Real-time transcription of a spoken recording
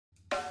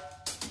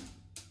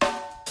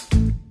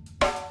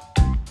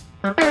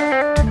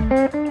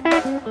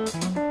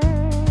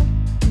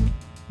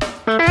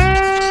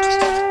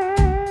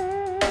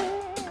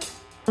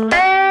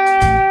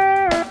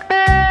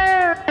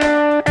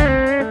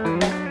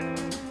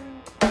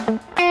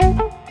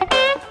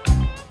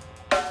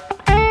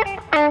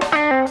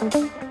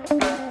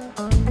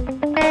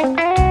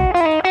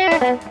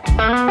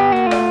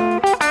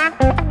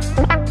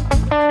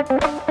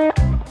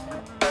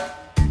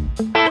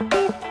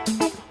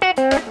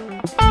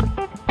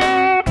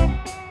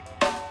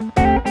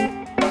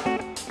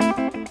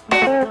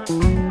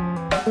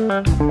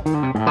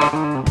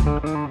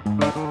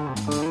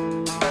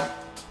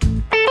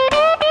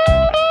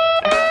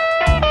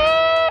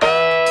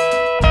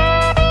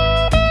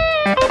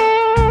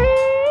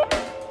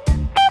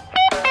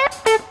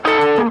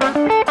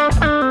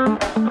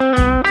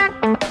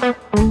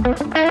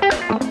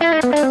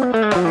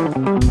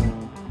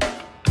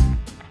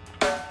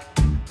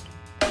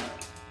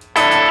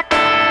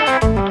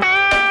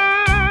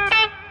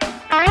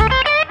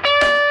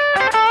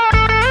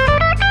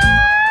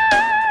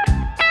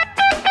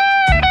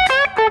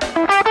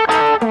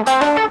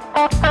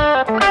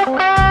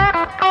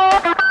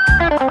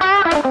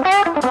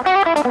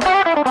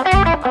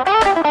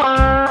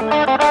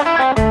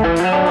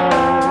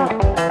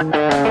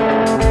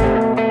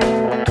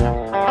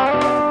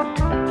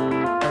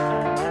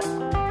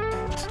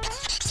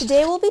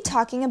Today we'll be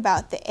talking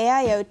about the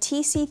AIO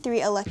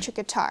TC3 electric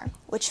guitar,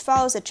 which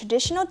follows a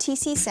traditional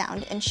TC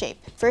sound and shape.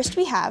 First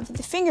we have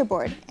the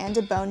fingerboard and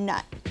a bone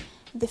nut.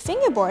 The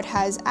fingerboard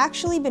has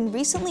actually been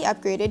recently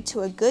upgraded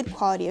to a good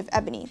quality of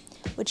ebony,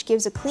 which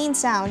gives a clean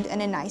sound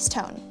and a nice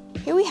tone.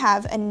 Here we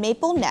have a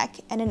maple neck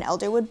and an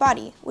elderwood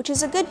body, which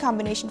is a good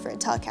combination for a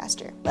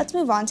telecaster. Let's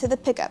move on to the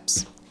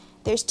pickups.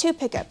 There's two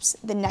pickups,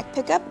 the neck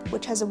pickup,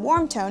 which has a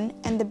warm tone,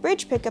 and the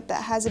bridge pickup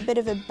that has a bit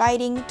of a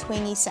biting,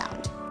 twangy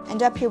sound.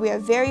 And up here we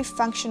have very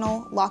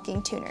functional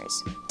locking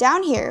tuners.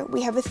 Down here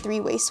we have a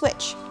three-way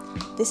switch.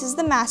 This is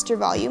the master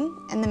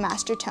volume and the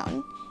master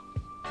tone.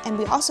 And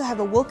we also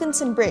have a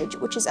Wilkinson bridge,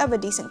 which is of a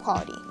decent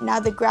quality. Now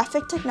the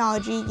graphic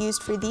technology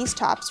used for these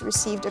tops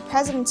received a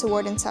President's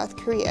Award in South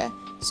Korea,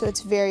 so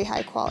it's very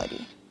high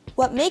quality.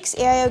 What makes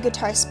AIO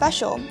guitars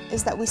special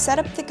is that we set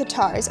up the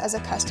guitars as a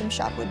custom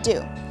shop would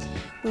do.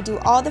 We do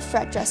all the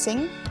fret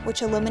dressing,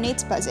 which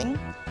eliminates buzzing,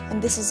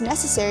 and this is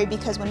necessary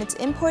because when it's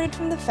imported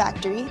from the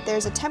factory,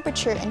 there's a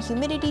temperature and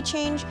humidity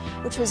change,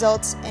 which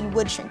results in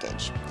wood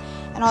shrinkage.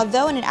 And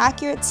although an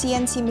accurate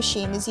CNC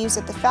machine is used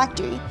at the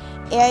factory,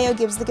 AIO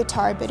gives the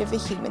guitar a bit of a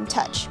human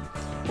touch.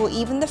 We'll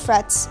even the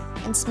frets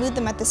and smooth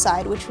them at the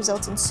side, which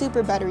results in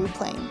super buttery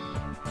playing.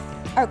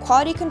 Our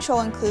quality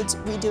control includes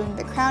redoing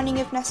the crowning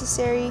if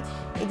necessary,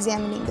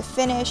 examining the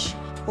finish,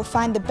 we'll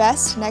find the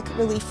best neck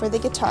relief for the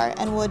guitar,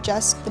 and we'll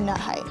adjust the nut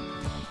height.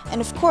 And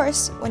of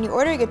course, when you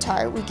order a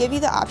guitar, we give you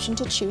the option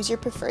to choose your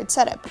preferred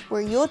setup,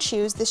 where you'll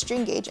choose the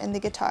string gauge and the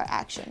guitar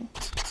action.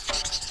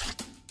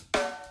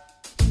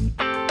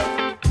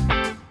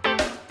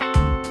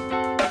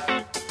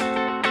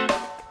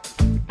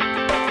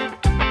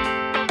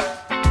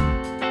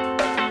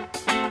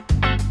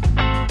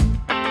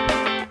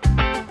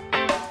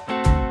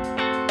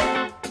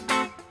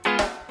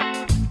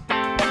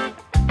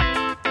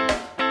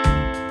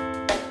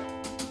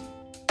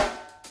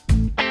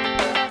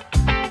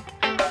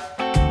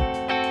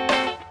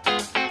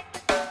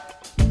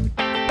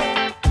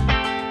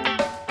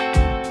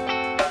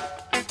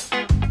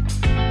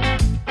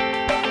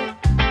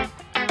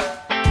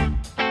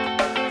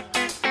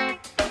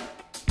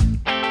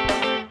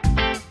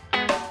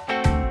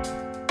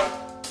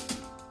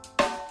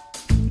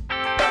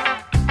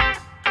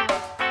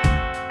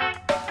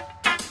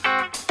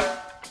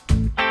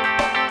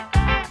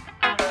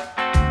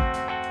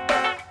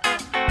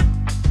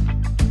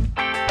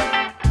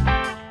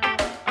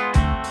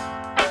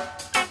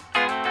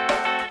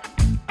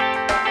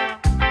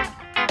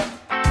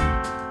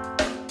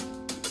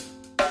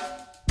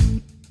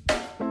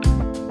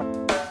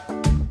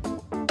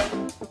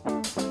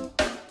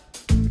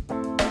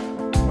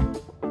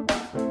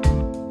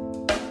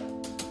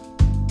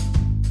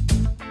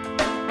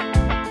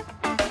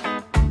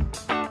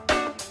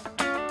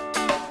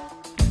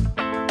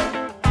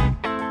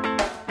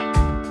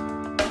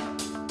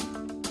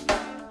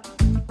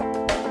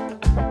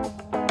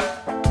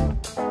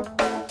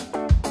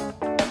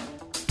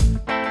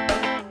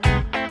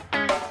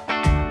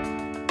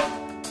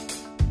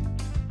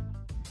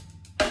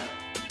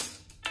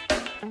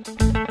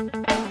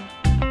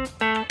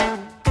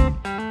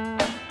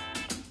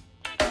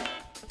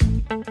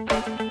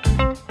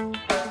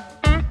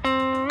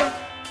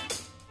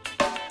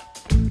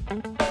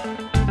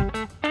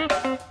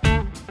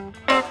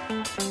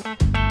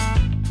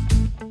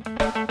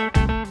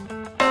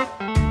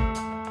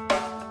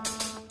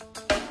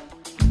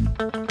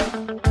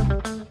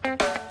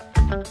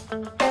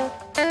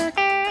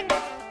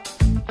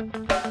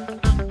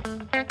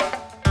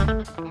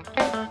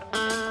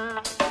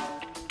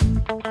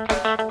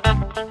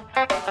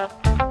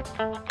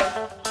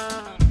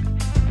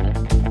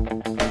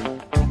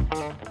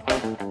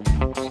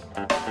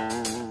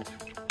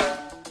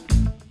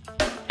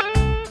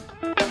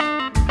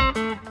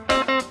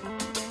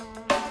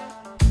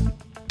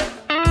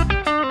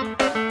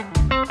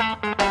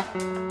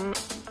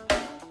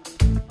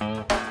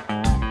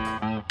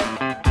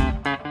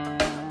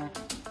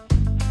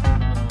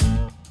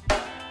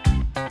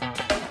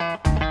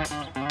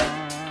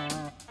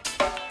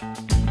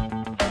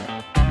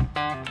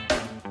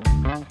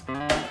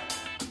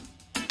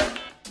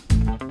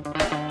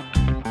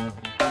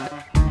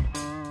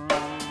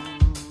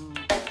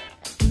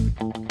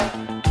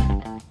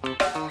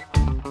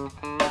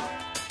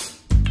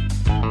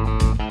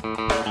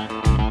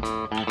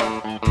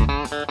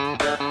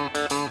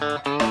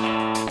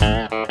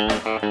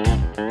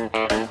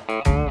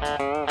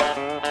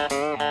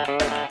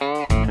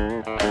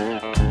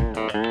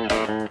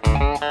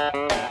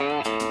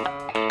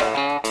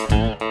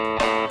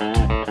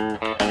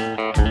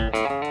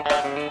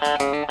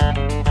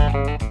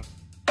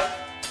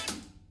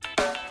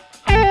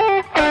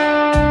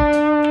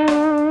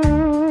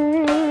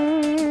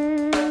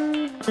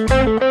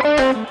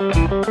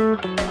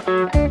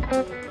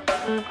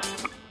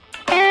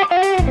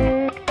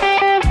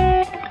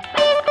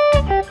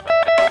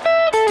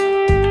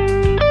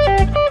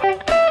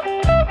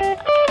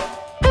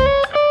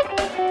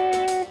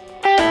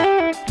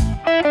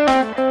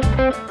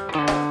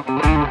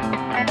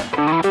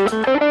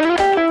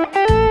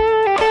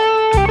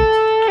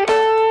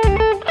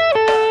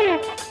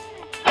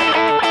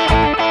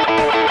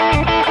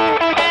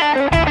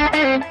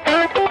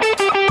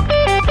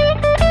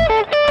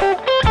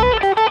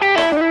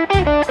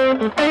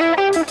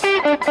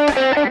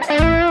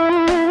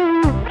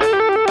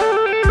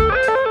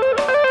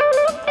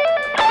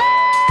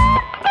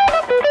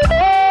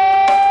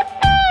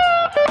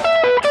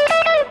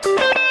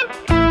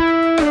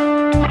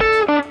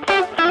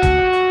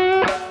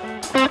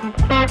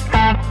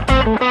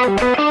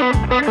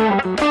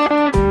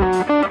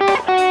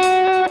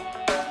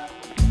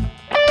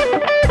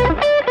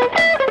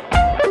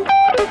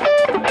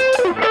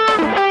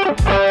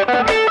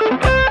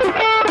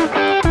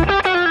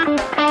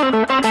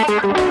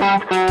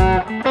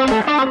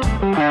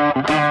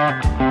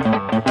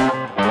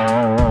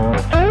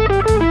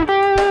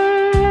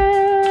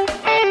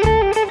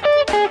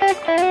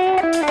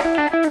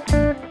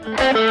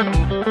 Bye.